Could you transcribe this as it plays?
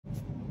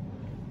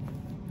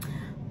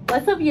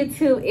What's up,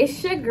 YouTube?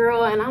 It's your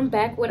girl, and I'm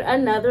back with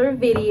another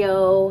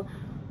video.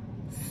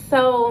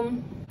 So,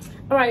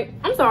 all right,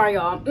 I'm sorry,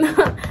 y'all.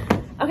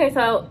 Okay,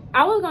 so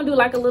I was gonna do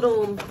like a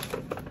little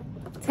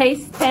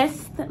taste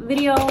test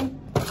video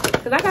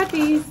because I got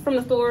these from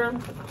the store,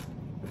 and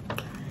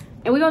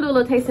we're gonna do a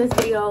little taste test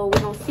video. We're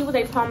gonna see what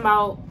they talking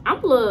about.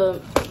 I'm a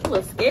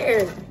little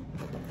scared.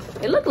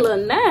 It look a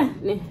little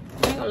nasty.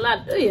 I ain't gonna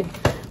lie to you,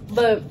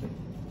 but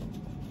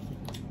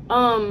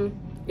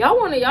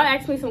y'all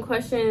asked me some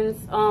questions.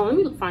 Let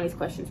me find these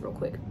questions real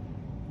quick.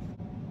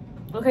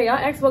 Okay, y'all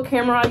asked what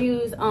camera I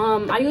use.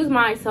 I use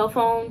my cell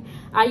phone.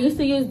 I used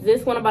to use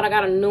this one, but I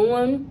got a new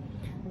one.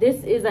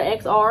 This is an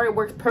XR. It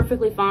works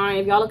perfectly fine.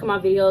 If y'all look at my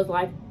videos,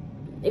 like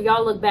if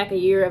y'all look back a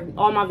year,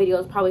 all my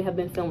videos probably have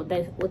been filmed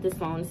with this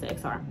phone. It's an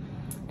XR,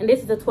 and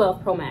this is a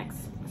 12 Pro Max.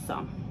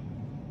 So,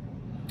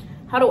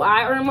 how do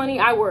I earn money?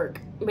 I work,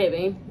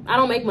 baby. I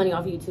don't make money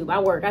off YouTube. I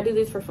work. I do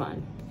this for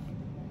fun.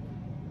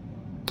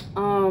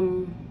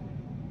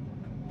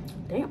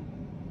 Damn.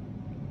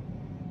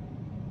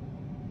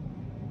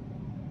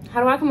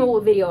 How do I come up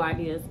with video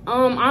ideas?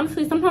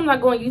 Honestly, sometimes I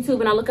go on YouTube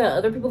and I look at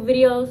other people's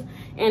videos,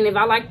 and if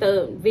I like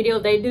the video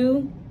they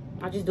do,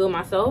 I just do it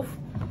myself.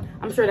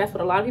 I'm sure that's what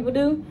a lot of people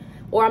do.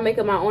 Or I make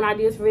up my own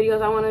ideas for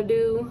videos I want to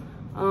do.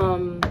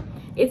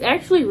 It's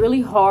actually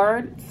really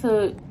hard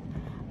to,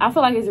 I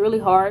feel like it's really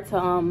hard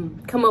to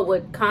come up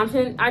with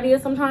content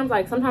ideas sometimes.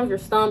 Like sometimes you're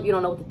stumped, you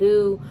don't know what to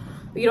do,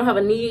 you don't have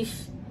a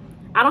niche.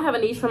 I don't have a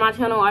niche for my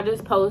channel. I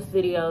just post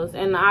videos,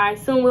 and I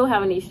soon will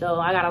have a niche though.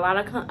 I got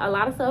a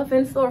lot of stuff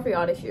in store for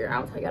y'all this year.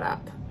 I'll tell you that.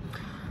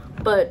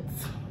 But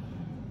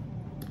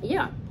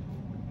yeah,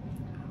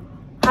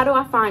 how do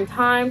I find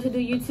time to do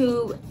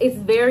YouTube? It's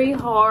very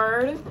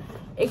hard,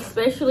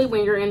 especially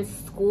when you're in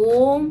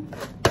school.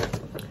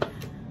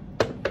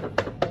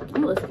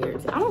 I'm a little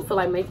scared too. I don't feel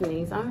like making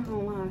these. I don't know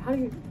why. How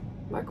do you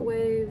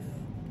microwave?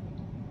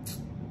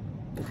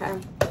 Okay,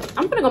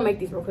 I'm gonna go make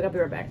these real quick. I'll be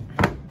right back.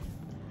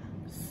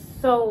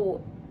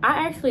 So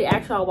I actually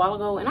asked y'all a while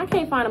ago, and I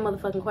can't find the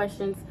motherfucking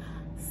questions.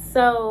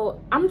 So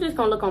I'm just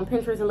gonna look on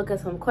Pinterest and look at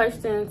some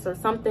questions or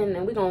something,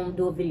 and we're gonna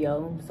do a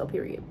video. So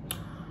period.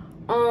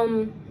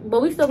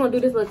 But we still gonna do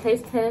this little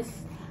taste test.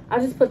 I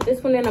just put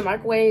this one in the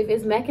microwave.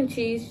 It's mac and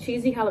cheese,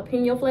 cheesy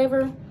jalapeno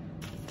flavor.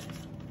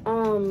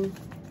 I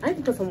need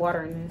to put some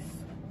water in this.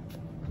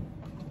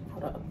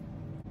 Hold up.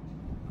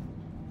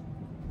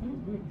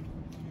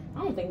 I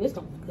don't think this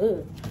one's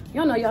good.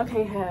 Y'all know y'all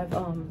can't have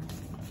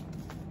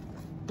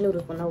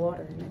noodles with no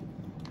water in it.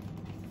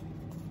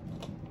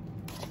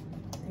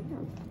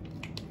 Damn.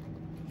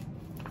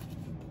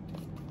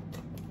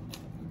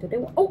 Did they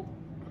want? Oh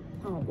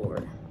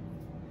Lord.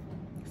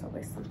 It's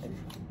always something.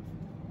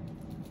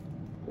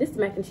 This is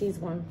the mac and cheese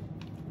one.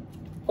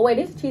 Oh wait,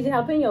 this is cheesy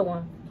jalapeno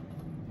one.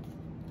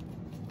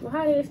 Well,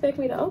 how do you expect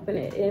me to open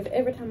it if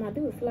every time I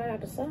do it fly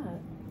out the side?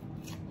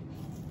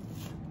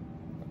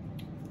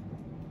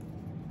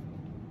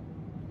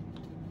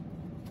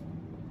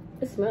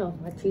 It smells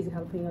like cheesy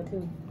jalapeno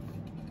too.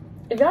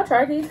 If y'all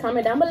tried these,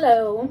 comment down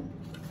below.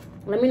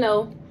 Let me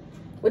know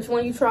which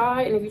one you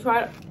tried, and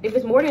if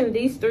it's more than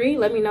these three,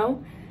 let me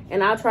know,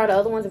 and I'll try the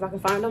other ones if I can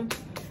find them.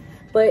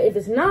 But if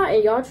it's not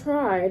and y'all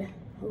tried,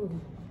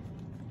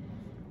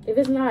 if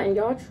it's not and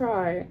y'all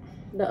tried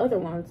the other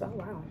ones, oh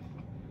wow.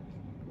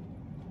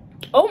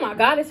 Oh my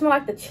God, it smells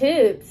like the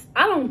chips.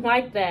 I don't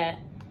like that.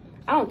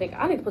 I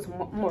need to put some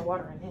more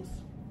water in this.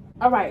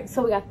 All right,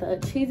 so we got the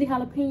cheesy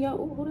jalapeno.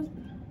 Ooh, what is it?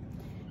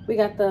 We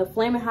got the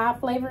flaming hot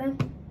flavor,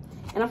 and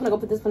I'm gonna go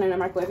put this one in the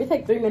microwave. It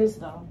takes 3 minutes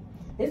though.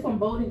 This one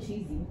bold and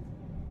cheesy.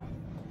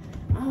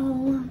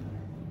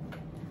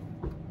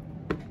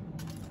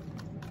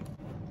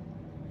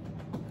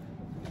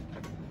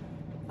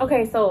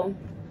 Okay, so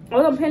I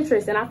was on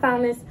Pinterest and I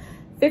found this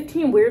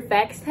 15 weird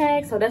facts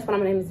tag. So that's what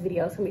I'm gonna name this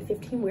video. It's gonna be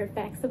 15 weird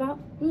facts about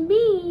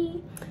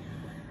me.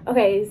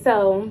 Okay,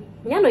 so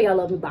y'all know y'all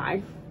love me.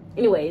 Bye.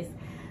 Anyways,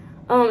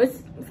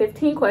 it's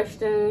 15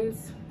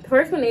 questions.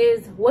 First one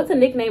is, what's a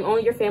nickname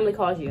only your family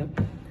calls you?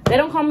 They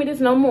don't call me this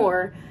no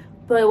more,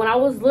 but when I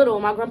was little,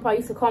 my grandpa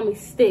used to call me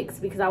Sticks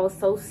because I was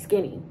so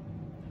skinny.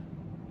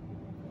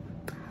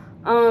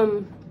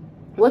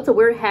 What's a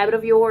weird habit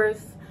of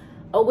yours?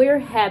 A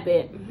weird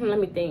habit, let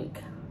me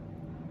think.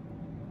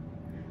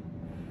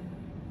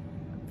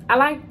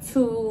 I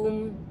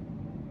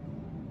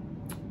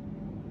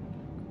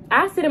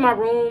sit in my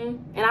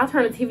room and I'll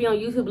turn the TV on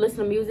YouTube, listen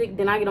to music,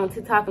 then I get on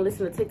TikTok and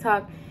listen to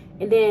TikTok,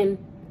 and then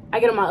I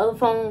get on my other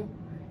phone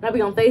and I'll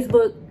be on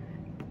Facebook.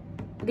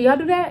 Do y'all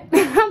do that?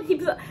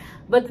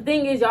 But the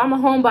thing is, y'all, I'm a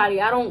homebody.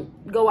 I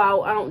don't go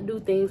out. I don't do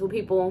things with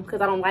people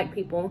because I don't like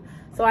people.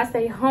 So I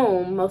stay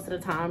home most of the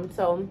time.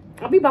 So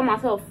I'll be by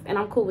myself and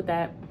I'm cool with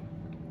that.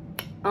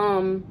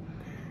 Do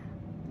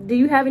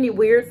you have any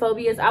weird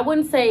phobias? I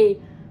wouldn't say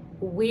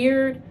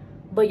weird,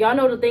 but y'all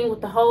know the thing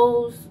with the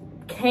hoes.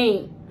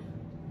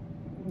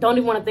 Don't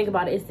even want to think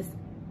about it. It's just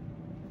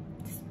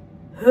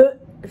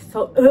it's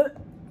so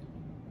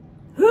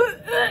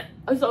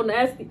it's so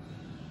nasty.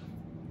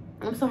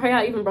 I'm sorry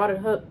I even brought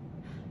it up.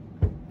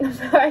 I'm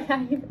sorry,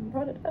 I even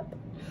brought it up.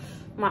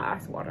 My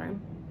eyes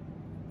watering.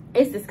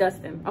 It's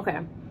disgusting. Okay.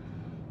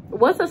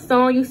 What's a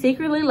song you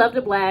secretly love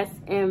to blast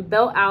and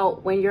belt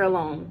out when you're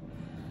alone?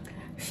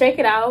 Shake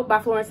It Out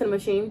by Florence and the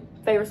Machine.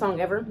 Favorite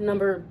song ever.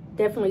 Number,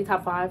 definitely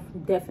top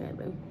 5.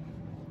 Definitely.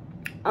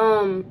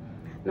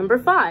 Number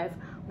 5.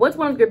 What's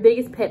one of your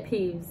biggest pet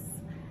peeves?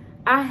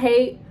 I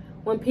hate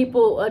when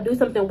people do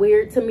something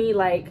weird to me,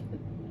 like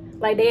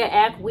they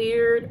act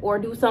weird or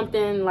do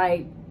something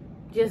like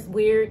just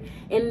weird,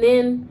 and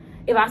then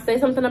if I say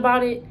something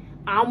about it,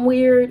 I'm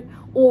weird,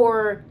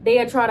 or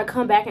they try to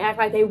come back and act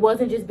like they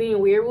wasn't just being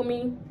weird with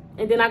me,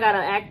 and then I gotta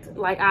act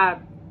like I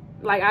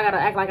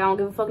don't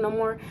give a fuck no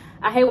more.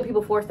 I hate when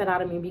people force that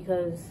out of me,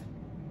 because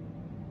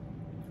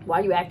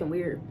why you acting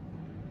weird?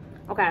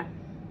 Okay.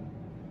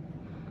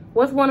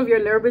 What's one of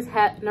your nervous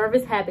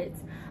habits?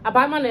 I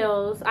bite my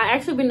nails. I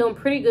actually been doing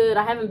pretty good.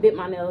 I haven't bit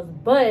my nails,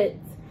 but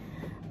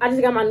I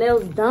just got my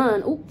nails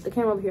done. Oops, the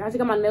camera over here. I just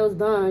got my nails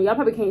done. Y'all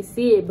probably can't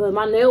see it, but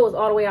my nail was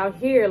all the way out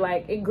here.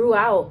 Like, it grew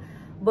out.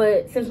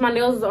 But since my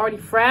nails is already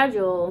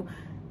fragile,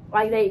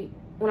 like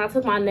when I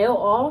took my nail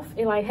off,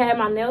 it like had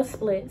my nail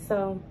split.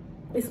 So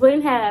it split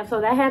in half.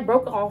 So that half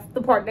broke off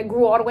the part that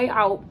grew all the way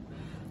out.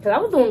 Cause I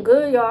was doing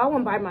good, y'all. I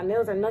wouldn't bite my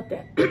nails or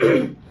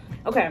nothing.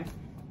 Okay.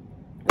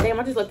 Damn,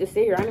 I just let this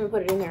sit here. I didn't even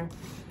put it in there.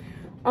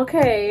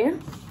 Okay.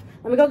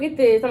 Let me go get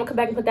this. I'm gonna come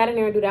back and put that in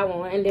there and do that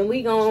one. And then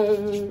we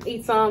gonna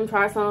eat some,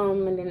 try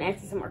some, and then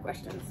ask you some more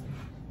questions.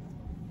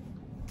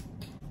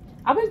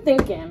 I've been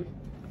thinking,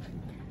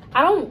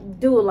 I don't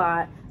do a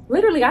lot.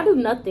 Literally, I do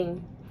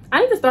nothing.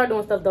 I need to start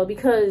doing stuff though,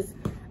 because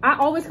I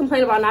always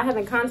complain about not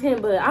having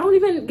content, but I don't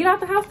even get out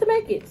the house to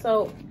make it.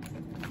 So,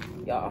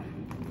 y'all.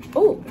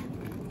 Ooh.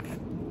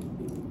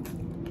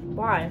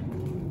 Why?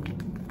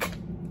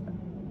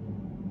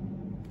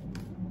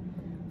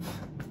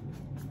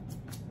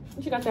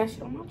 You got that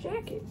shit on my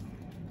jacket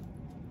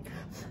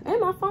and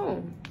my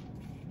phone.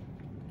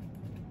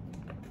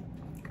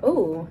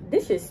 Ooh,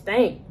 this shit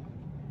stink.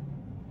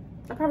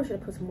 I probably should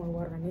have put some more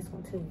water in this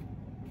one too.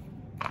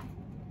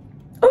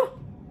 Oh,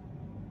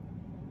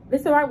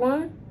 this the right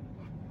one?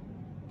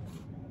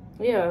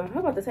 Yeah,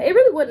 how about this? It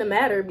really wouldn't have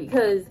mattered,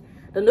 because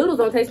the noodles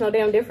don't taste no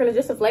damn different. It's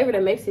just the flavor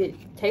that makes it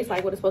taste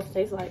like what it's supposed to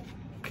taste like.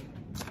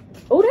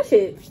 Oh, that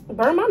shit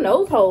burned my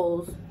nose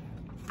holes.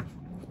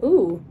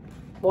 Ooh,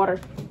 water.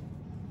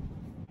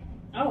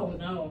 Oh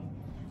no,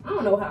 I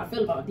don't know how I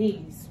feel about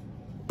these.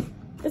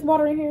 There's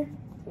water in here?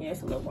 Yeah,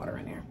 it's a little water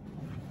in there.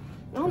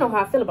 I don't know how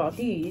I feel about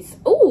these.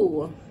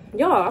 Ooh,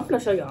 y'all, I'm gonna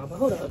show y'all, but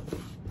hold up.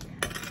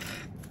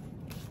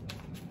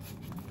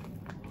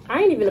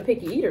 I ain't even a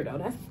picky eater though,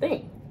 that's the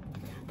thing.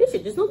 This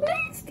shit just look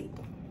nasty.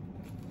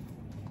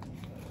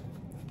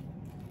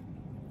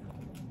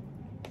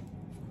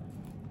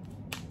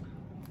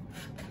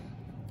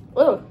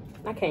 Ugh,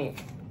 I can't.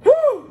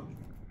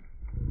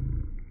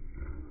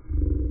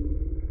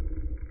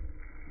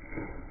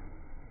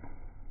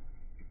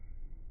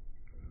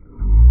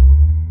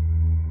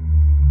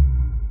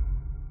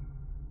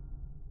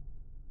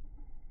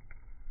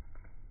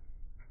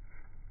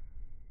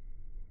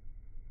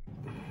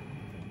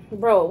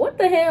 Bro, what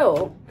the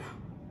hell?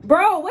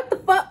 Bro, what the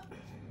fuck?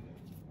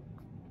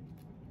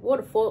 What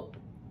the fuck?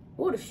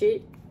 What the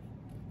shit?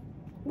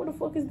 What the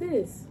fuck is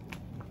this?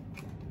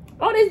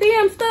 All this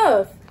damn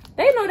stuff.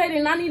 They know they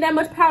did not need that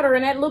much powder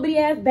in that little bitty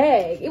ass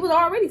bag. It was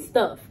already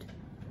stuffed.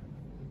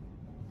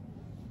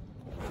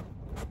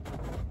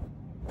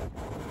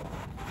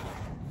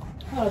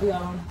 Hold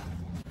y'all.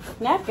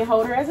 Napkin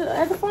holder as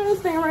a phone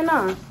stand right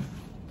now.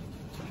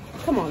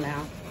 Come on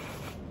now.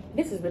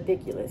 This is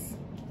ridiculous.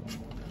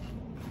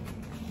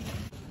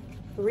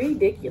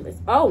 Ridiculous.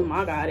 Oh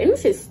my god. And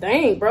this shit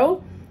stink,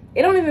 bro.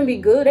 It don't even be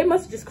good. They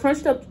must have just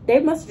crunched up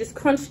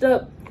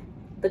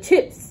the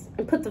chips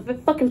and put the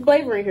fucking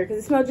flavor in here,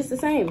 because it smells just the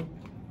same.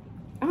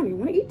 I don't even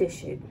want to eat this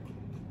shit.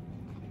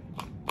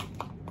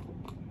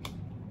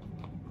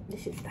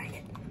 This shit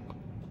stank.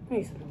 I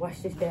need something to wash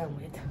this down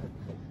with.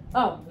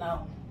 Oh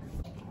no.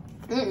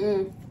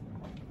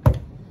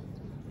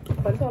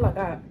 But that's all I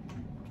got.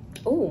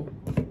 Ooh.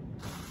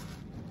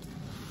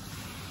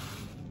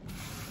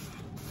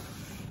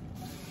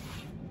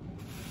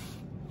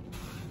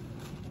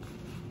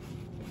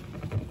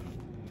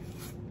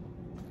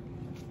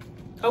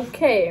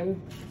 Okay.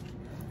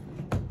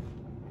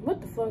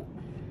 What the fuck?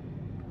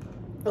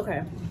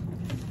 Okay.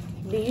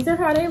 These are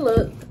how they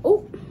look.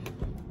 Oh.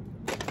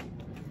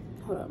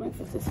 Hold up, let me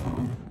fix this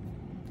phone.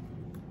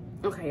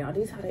 Okay, y'all,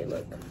 these are how they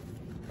look.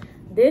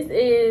 This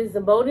is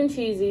the bold and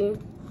cheesy,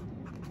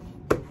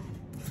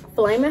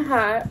 flaming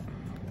hot,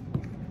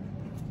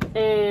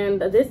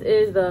 and this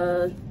is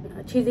the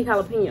cheesy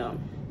jalapeno.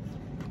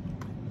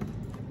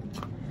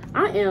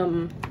 I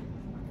am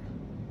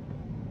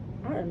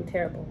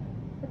terrible.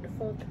 What the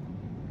fuck?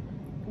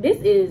 This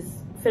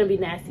is finna be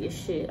nasty as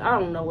shit. I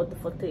don't know what the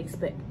fuck to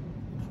expect.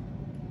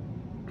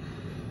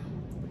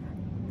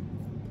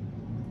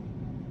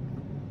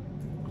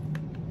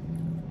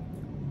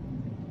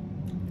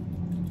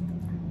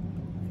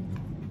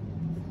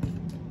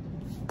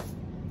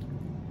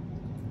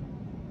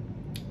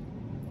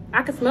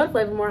 I can smell the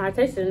flavor more than I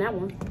tasted in that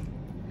one.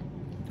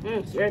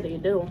 Sure that you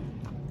do.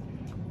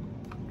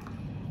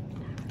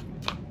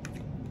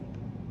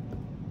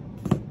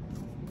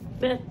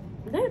 That.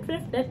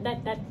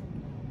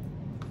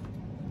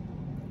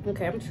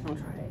 Okay, I'm just gonna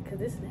try it because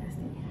it's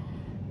nasty.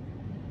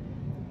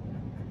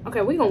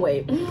 Okay, we gonna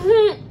wait.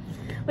 We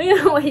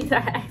gonna wait till I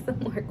ask some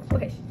more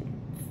questions.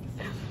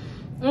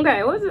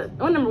 Okay, what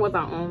number was I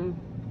on?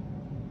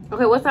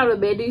 Okay, what side of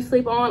the bed do you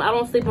sleep on? I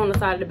don't sleep on the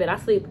side of the bed. I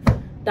sleep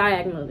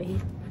diagonally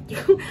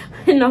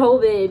in the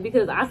whole bed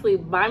because I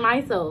sleep by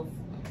myself.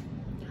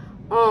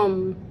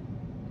 What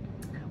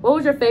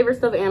was your favorite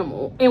stuffed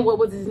animal and what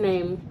was his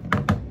name?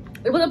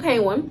 It was a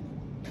penguin.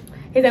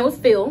 His name was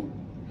Phil.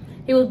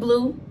 He was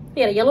blue.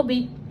 He had a yellow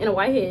beak and a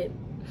white head.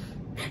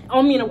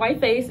 On me, and a white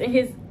face, and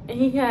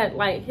he had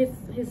like his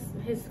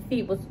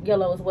feet was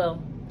yellow as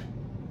well.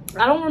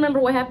 I don't remember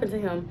what happened to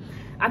him.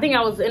 I think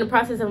I was in the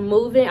process of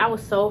moving. I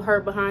was so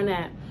hurt behind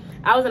that.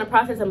 I was in the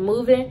process of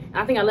moving, and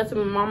I think I left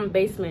him in my mom's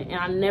basement, and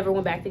I never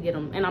went back to get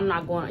him. And I'm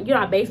not going. You know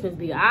how basements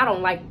be. I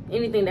don't like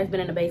anything that's been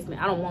in the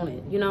basement. I don't want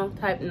it. You know,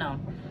 type no.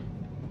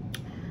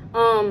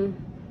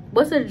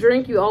 What's a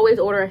drink you always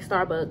order at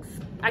Starbucks?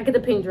 I get the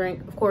pink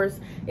drink, of course.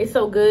 It's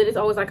so good. It's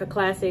always like a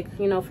classic,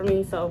 you know, for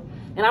me. So,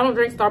 and I don't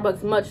drink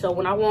Starbucks much. So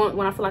when I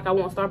feel like I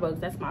want Starbucks,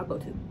 that's my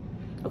go-to.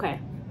 Okay.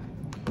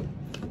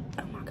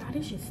 Oh my God,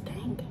 this shit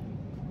stank.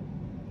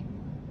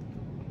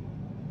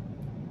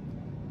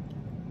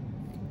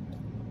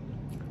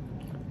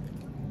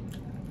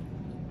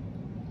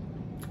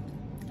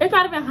 It's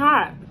not even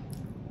hot.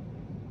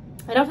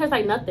 It don't taste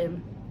like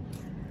nothing.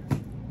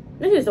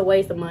 This is a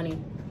waste of money.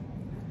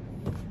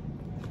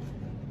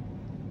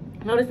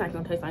 No, this not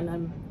gonna taste like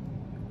nothing.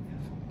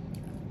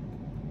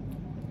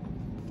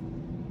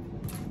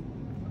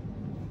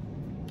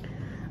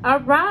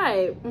 All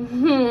right.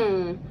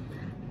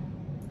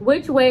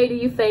 Which way do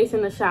you face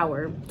in the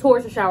shower?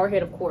 Towards the shower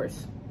head, of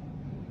course.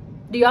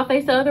 Do y'all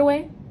face the other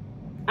way?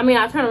 I mean,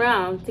 I turn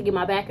around to get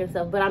my back and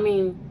stuff, but I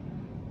mean,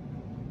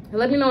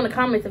 let me know in the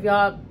comments if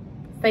y'all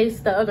face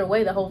the other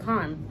way the whole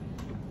time.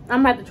 I'm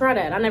gonna have to try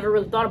that. I never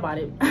really thought about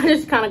it. I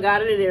just kind of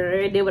got in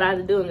there and did what I had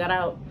to do and got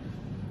out.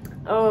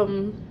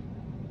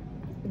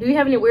 Do you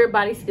have any weird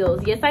body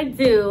skills? Yes, I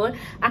do.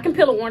 I can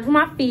peel an orange with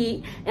my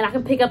feet, and I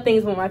can pick up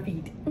things with my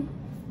feet.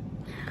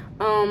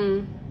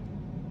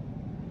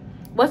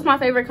 What's my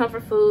favorite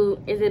comfort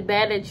food? Is it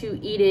bad that you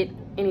eat it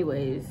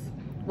anyways?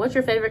 What's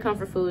your favorite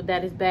comfort food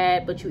that is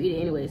bad but you eat it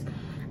anyways?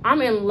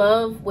 I'm in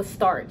love with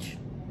starch.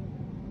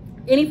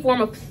 Any form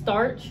of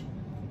starch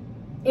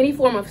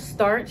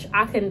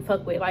I can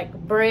fuck with. Like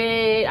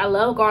bread, I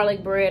love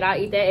garlic bread. I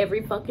eat that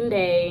every fucking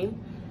day.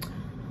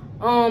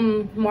 I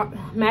was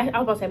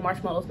about to say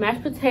marshmallows,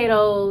 mashed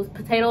potatoes,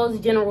 potatoes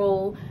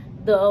general,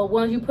 the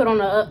ones you put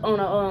on I don't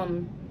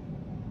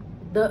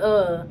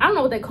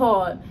know what they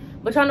called,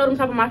 but y'all know them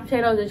type of mashed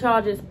potatoes that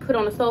y'all just put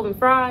on the stove and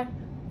fry.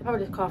 They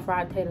probably just call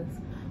fried potatoes,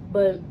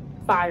 but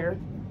fire.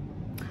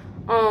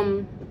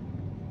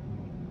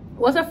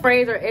 What's a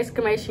phrase or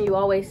exclamation you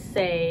always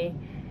say?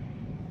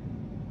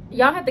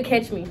 Y'all have to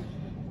catch me.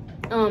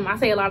 I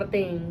say a lot of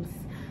things.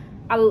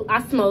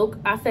 I smoke.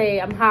 I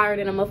say I'm higher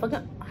than a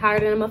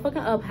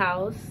motherfucking up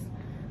house.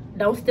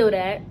 Don't steal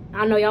that.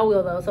 I know y'all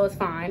will though, so it's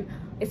fine.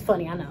 It's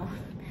funny, I know.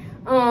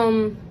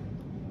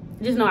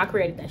 Just know I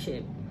created that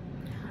shit.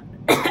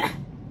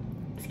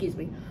 Excuse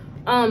me.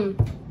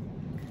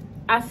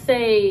 I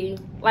say,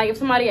 like, if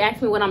somebody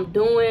asks me what I'm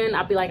doing,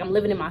 I'll be like, I'm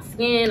living in my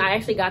skin. I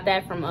actually got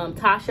that from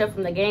Tasha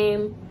from The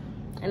Game.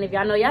 And if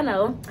y'all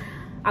know,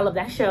 I love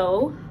that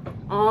show.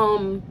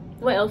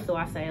 What else do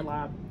I say a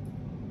lot?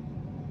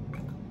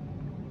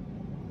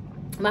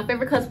 My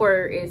favorite cuss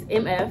word is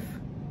MF.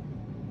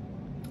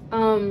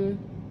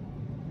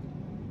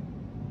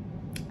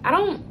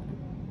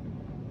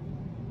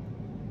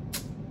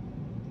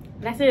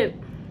 That's it.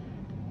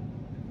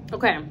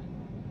 Okay.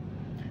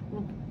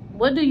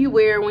 What do you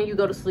wear when you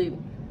go to sleep?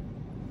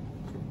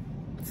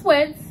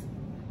 Sweats,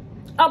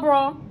 a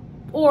bra,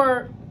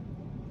 or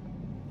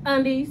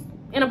undies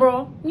and a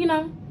bra, you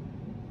know.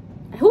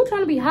 Who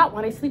trying to be hot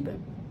while they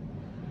sleeping?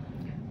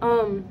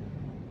 And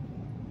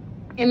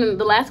then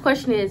the last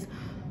question is,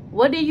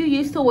 what did you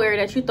used to wear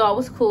that you thought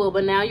was cool,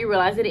 but now you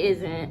realize it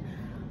isn't?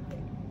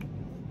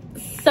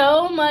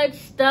 So much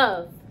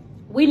stuff.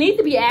 We need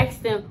to be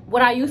asking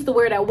what I used to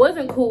wear that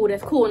wasn't cool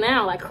that's cool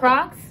now. Like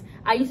Crocs.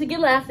 I used to get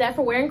laughed at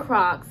for wearing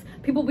Crocs.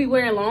 People be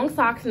wearing long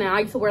socks now.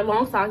 I used to wear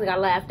long socks. I got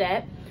laughed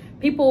at.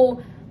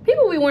 People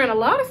be wearing a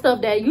lot of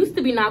stuff that used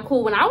to be not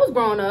cool when I was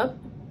growing up.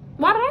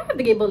 Why did I have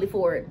to get bullied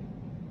for it?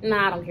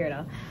 Nah, I don't care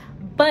though.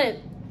 But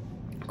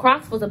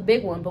Crocs was a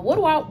big one. But what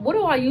do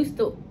I used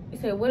to? You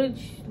said, what did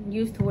you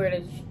used to wear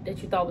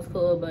that you thought was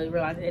cool, but you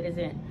realized it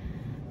isn't?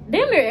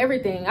 Damn near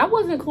everything. I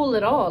wasn't cool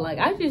at all. Like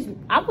I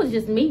was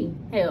just me.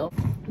 Hell,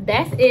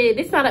 that's it.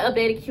 This is not an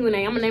updated Q&A.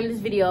 I'm gonna name this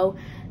video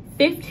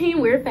 15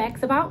 weird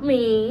facts about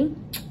me.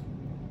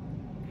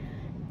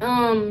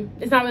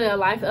 It's not really a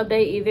life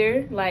update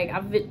either. Like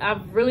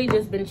I've really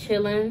just been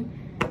chilling,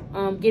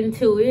 getting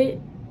to it.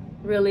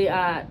 Really,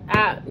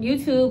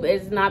 YouTube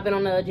has not been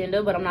on the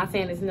agenda, but I'm not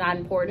saying it's not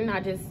important. I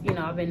just, you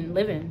know, I've been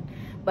living.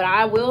 But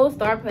I will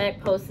start back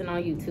posting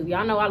on YouTube.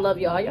 Y'all know I love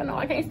y'all. Y'all know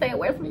I can't stay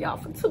away from y'all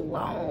for too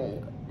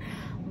long.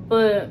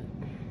 But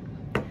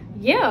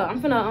yeah,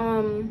 I'm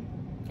gonna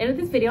edit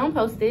this video and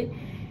post it.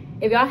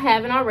 If y'all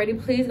haven't already,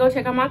 please go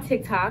check out my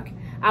TikTok.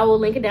 I will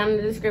link it down in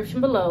the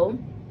description below.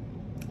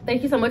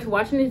 Thank you so much for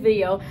watching this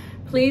video.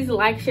 Please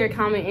like, share,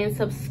 comment, and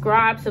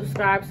subscribe.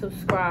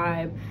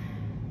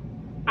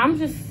 I'm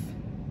just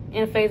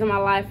in a phase of my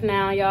life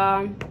now,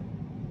 y'all.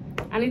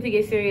 I need to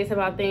get serious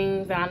about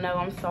things, and I know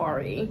I'm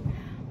sorry,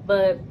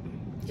 but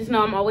just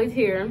know I'm always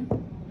here.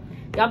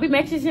 Y'all be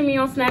messaging me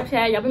on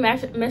Snapchat. Y'all be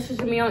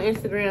messaging me on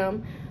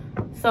Instagram.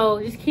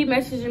 So just keep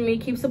messaging me,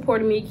 keep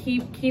supporting me,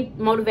 keep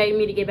motivating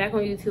me to get back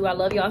on YouTube. I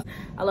love y'all.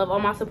 I love all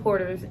my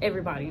supporters,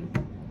 everybody.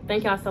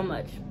 Thank y'all so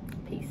much.